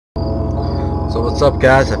So what's up,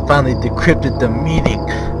 guys? I finally decrypted the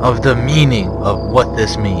meaning of what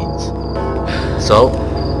this means. So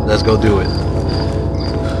let's go do it.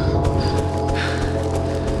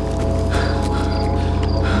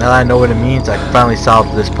 Now that I know what it means, I can finally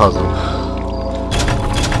solve this puzzle.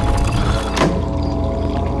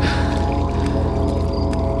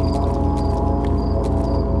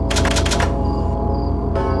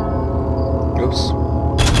 Oops.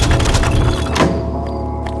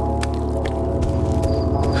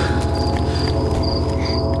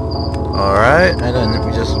 Alright, and then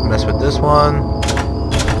we just mess with this one.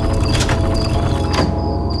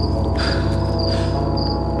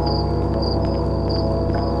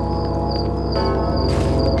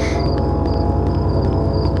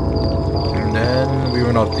 And then we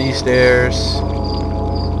went up these stairs.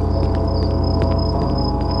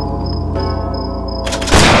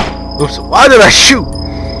 Oops, why did I shoot?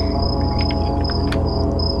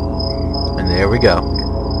 And there we go.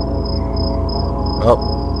 Oh.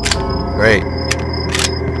 Great.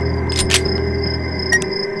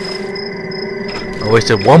 I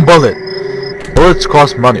wasted one bullet. Bullets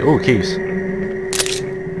cost money. Ooh, keys.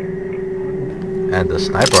 And the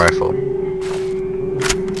sniper rifle.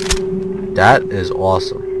 That is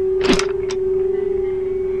awesome.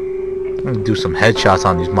 I'm gonna do some headshots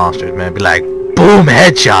on these monsters, man. Be like, boom,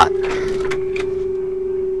 headshot.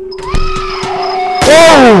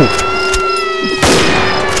 Whoa!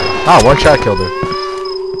 Ah, one shot killed her.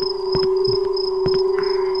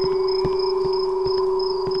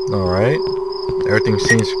 Alright, everything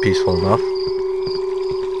seems peaceful enough.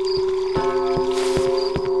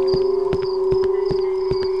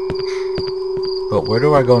 But where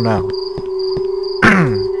do I go now? I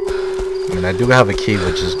mean, I do have a key,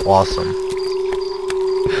 which is awesome.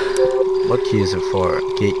 What key is it for?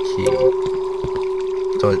 Gate key.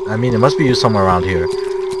 So, I mean, it must be used somewhere around here.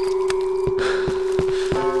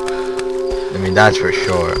 I mean, that's for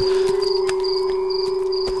sure.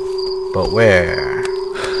 But where?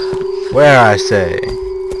 Where, I say?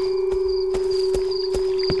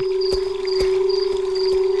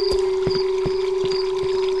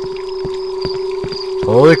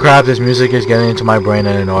 Holy crap, this music is getting into my brain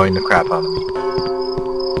and annoying the crap out of me.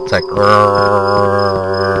 It's like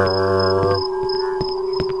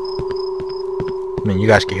I mean, you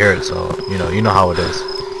guys can hear it, so you know how it is.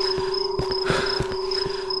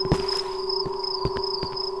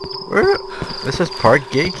 Where? This is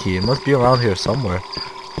Park Gate Key. It must be around here somewhere.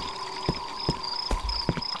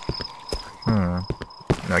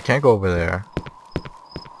 No, I can't go over there.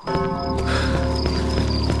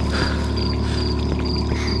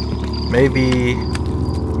 Maybe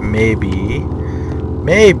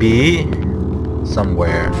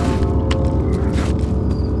somewhere.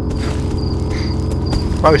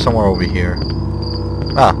 Probably somewhere over here.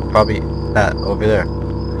 Ah, probably that over there.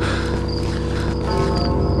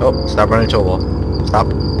 Oh, stop running into a wall. Stop.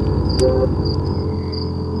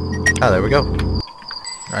 Ah, there we go.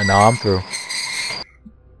 Alright, now I'm through.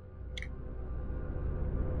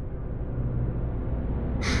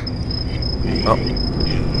 Oh,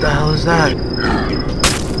 what the hell is that?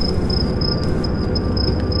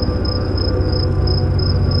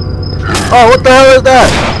 Oh, what the hell is that?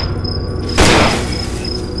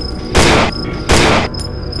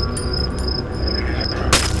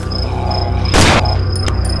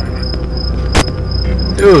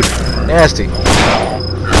 Dude, nasty.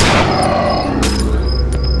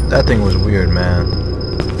 That thing was weird, man.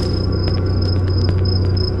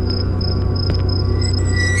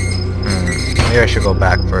 Maybe I should go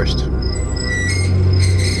back first.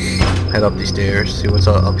 Head up these stairs, see what's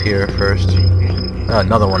up here first.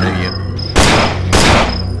 Another one of you.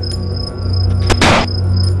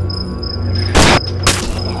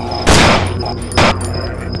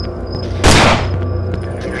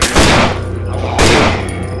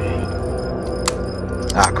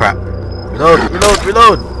 Ah, crap. Reload, reload,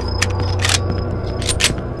 reload!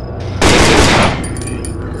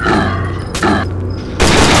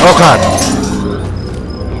 Oh god!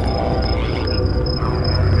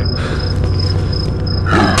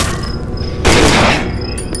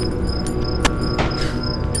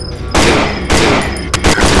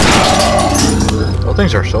 Those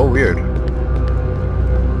things are so weird.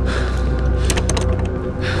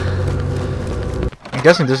 I'm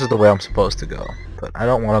guessing this is the way I'm supposed to go, but I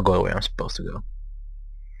don't want to go the way I'm supposed to go.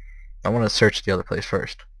 I want to search the other place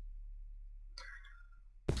first.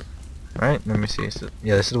 Alright, let me see. So,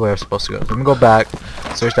 yeah, this is the way I'm supposed to go. So let me go back,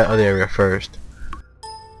 search that other area first.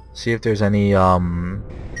 See if there's any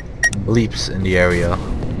bleeps in the area.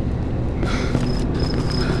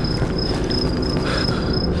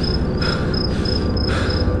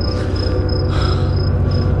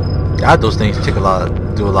 God, those things do a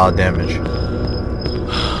lot of damage.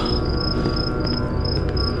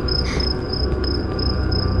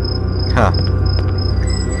 Huh.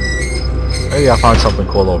 Maybe I found something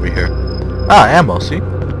cool over here. Ah, ammo, see?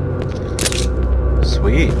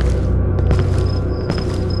 Sweet.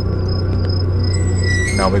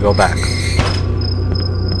 Now we go back.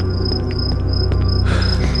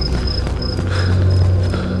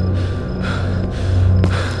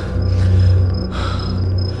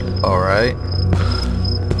 Alright.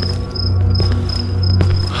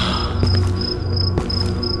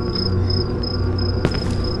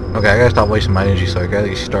 Okay, I gotta stop wasting my energy, so I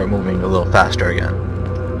gotta start moving a little faster again.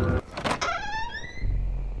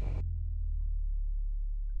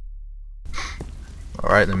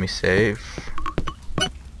 Alright, let me save.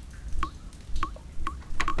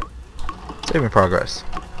 Save in progress.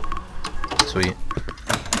 Sweet.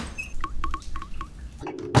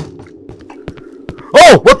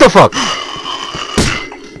 Oh! What the fuck?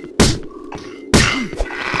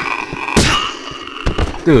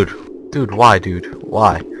 Dude, why, dude?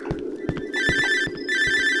 Why?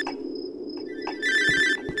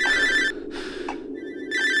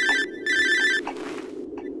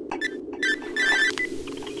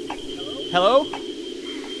 Hello?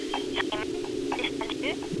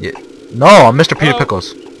 Yeah. No, I'm Mr. Peter Hello?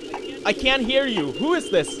 Pickles. I can't hear you. Who is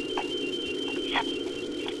this?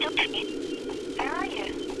 Where are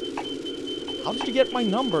you? How did you get my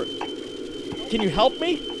number? Can you help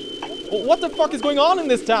me? What the fuck is going on in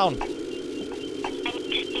this town? I need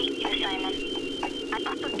to speak to you, Simon. I'm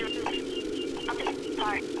up on the roof. Up in the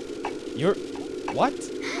park. You're... what?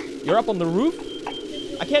 You're up on the roof?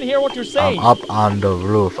 I can't hear what you're saying. I'm up on the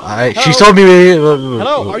roof. She Hello? told me.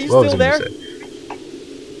 Hello, are you what was still I gonna there? say?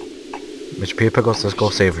 Mr. Peter Pickles, let's go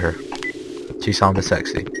save her. She sounded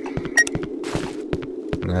sexy.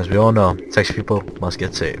 And as we all know, sexy people must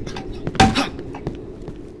get saved.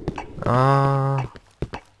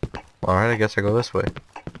 Alright, I guess I go this way.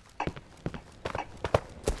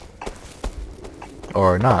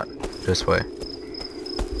 Or not, this way.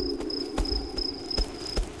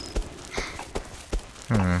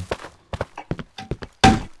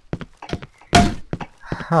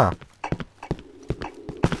 Huh.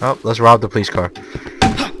 Oh, let's rob the police car.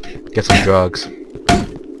 Get some drugs.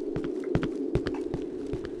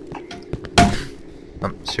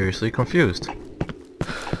 I'm seriously confused.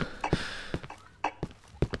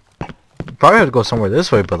 Probably have to go somewhere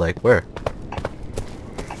this way, but like where?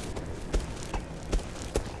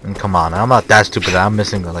 And come on, I'm not that stupid that I'm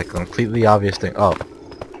missing a like completely obvious thing. Oh.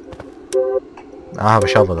 I don't have a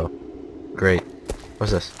shovel though. Great.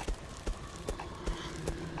 What's this?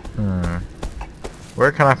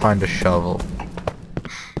 Where can I find a shovel?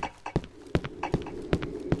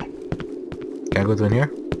 Can I go through in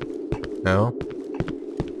here? No.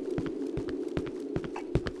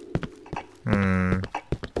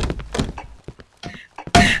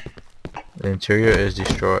 The interior is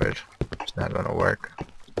destroyed. It's not gonna work.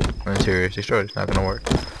 The interior is destroyed. It's not gonna work.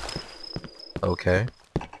 Okay.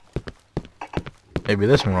 Maybe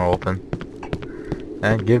this one will open.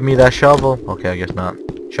 And give me that shovel. Okay, I guess not.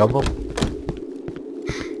 Shovel?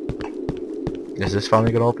 Is this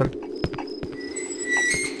finally gonna open?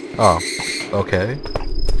 Oh, okay.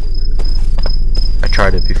 I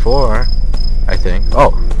tried it before, I think.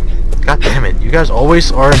 Oh, god damn it! You guys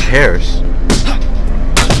always are in pairs.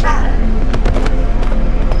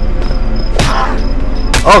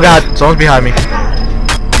 Oh god, someone's behind me.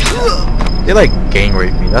 They like gang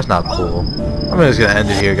raped me. That's not cool. I'm just gonna end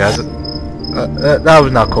it here, guys. That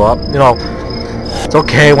was not cool. You know, it's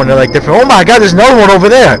okay when they're like different. Oh my god, there's another one over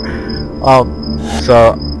there.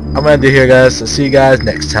 So I'm gonna end it here, guys. See you guys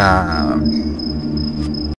next time.